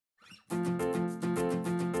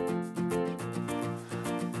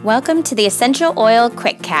Welcome to the Essential Oil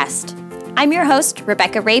Quickcast. I'm your host,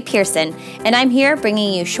 Rebecca Ray Pearson, and I'm here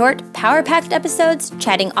bringing you short, power-packed episodes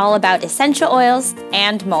chatting all about essential oils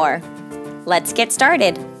and more. Let's get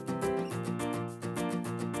started.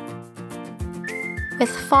 With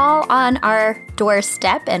fall on our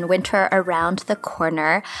doorstep and winter around the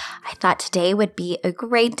corner, I thought today would be a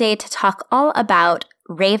great day to talk all about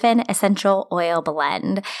Raving Essential Oil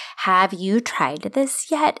Blend. Have you tried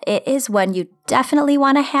this yet? It is one you definitely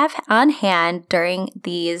want to have on hand during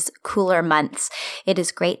these cooler months. It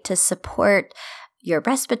is great to support your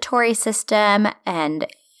respiratory system, and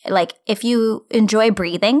if you enjoy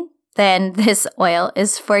breathing, then this oil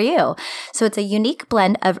is for you. So it's a unique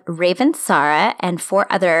blend of Raving Sara and 4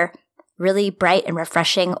 other really bright and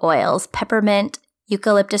refreshing oils: peppermint,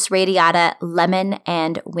 eucalyptus radiata, lemon,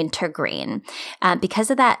 and wintergreen. Because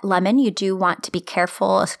of that lemon, you do want to be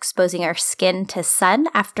careful exposing your skin to sun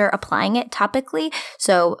after applying it topically.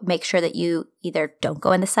 So make sure that you either don't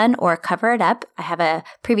go in the sun or cover it up. I have a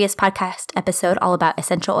previous podcast episode all about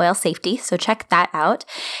essential oil safety, so check that out.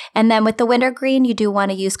 And then with the wintergreen, you do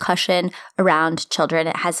want to use caution around children.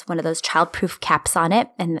 It has one of those childproof caps on it.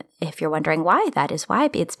 And if you're wondering why, that is why.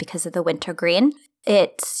 It's because of the wintergreen.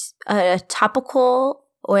 It's a topical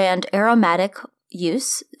and aromatic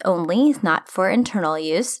use only, not for internal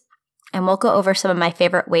use. And we'll go over some of my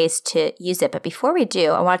favorite ways to use it. But before we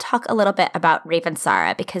do, I want to talk a little bit about Raving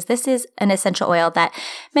Sara, because this is an essential oil that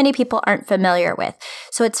many people aren't familiar with.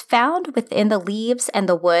 So it's found within the leaves and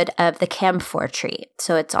the wood of the camphor tree.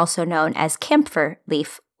 So it's also known as camphor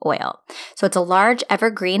leaf oil. So it's a large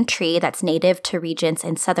evergreen tree that's native to regions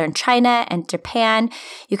in southern China and Japan.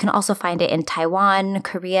 You can also find it in Taiwan,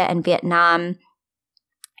 Korea, and Vietnam.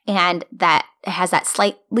 And that has that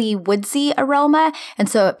slightly woodsy aroma. And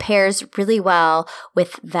so it pairs really well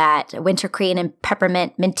with that wintergreen and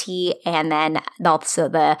peppermint minty, and then also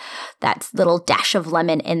that little dash of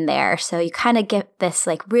lemon in there. So you kind of get this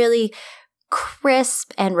really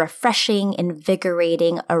crisp and refreshing,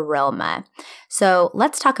 invigorating aroma. So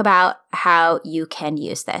let's talk about how you can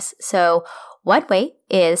use this. So one way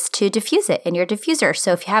is to diffuse it in your diffuser.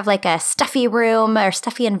 So if you have a stuffy room or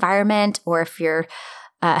stuffy environment, or if you're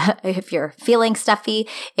feeling stuffy,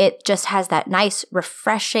 it just has that nice,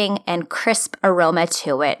 refreshing, and crisp aroma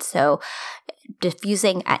to it. So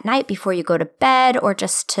diffusing at night before you go to bed, or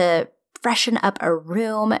just to freshen up a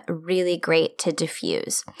room, really great to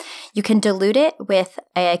diffuse. You can dilute it with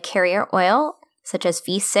a carrier oil, such as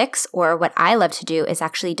V6, or what I love to do is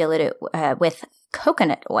actually dilute it with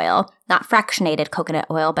coconut oil, not fractionated coconut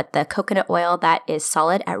oil, but the coconut oil that is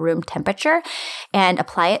solid at room temperature, and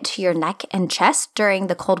apply it to your neck and chest during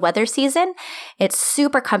the cold weather season. It's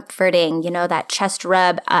super comforting, that chest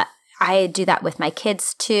rub. I do that with my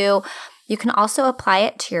kids too. You can also apply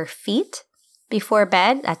it to your feet before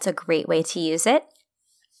bed. That's a great way to use it.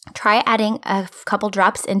 Try adding a couple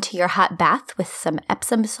drops into your hot bath with some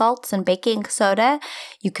Epsom salts and baking soda.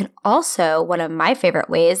 You can also, one of my favorite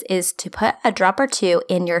ways is to put a drop or 2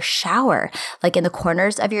 in your shower, in the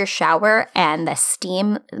corners of your shower, and the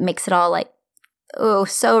steam makes it all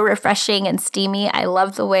so refreshing and steamy. I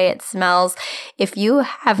love the way it smells. If you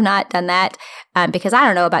have not done that, because I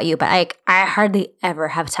don't know about you, but I hardly ever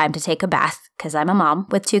have time to take a bath because I'm a mom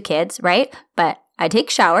with 2 kids, right? But I take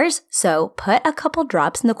showers, so put a couple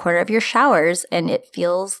drops in the corner of your showers, and it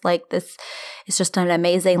feels like this is just an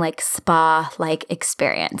amazing spa-like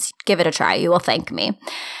experience. Give it a try. You will thank me.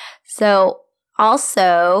 So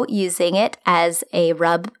also using it as a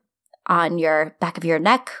rub on your back of your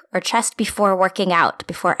neck or chest before working out,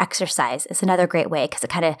 before exercise, is another great way, because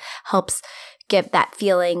it kind of helps give that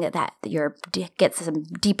feeling that get some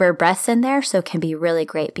deeper breaths in there, so it can be really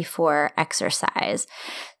great before exercise.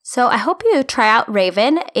 So I hope you try out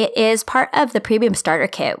Raving. It is part of the premium starter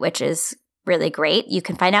kit, which is really great. You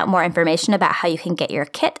can find out more information about how you can get your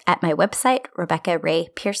kit at my website,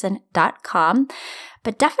 RebeccaRayPearson.com.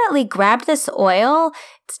 But definitely grab this oil.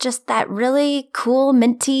 It's just that really cool,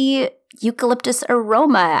 minty eucalyptus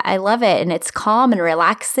aroma. I love it. And it's calm and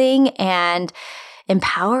relaxing and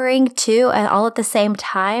empowering too, and all at the same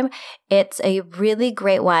time. It's a really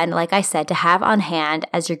great one, like I said, to have on hand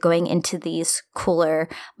as you're going into these cooler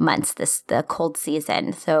months, the cold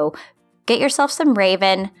season. So get yourself some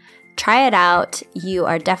Raving. Try it out. You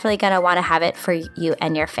are definitely going to want to have it for you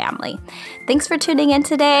and your family. Thanks for tuning in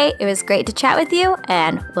today. It was great to chat with you,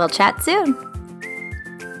 and we'll chat soon.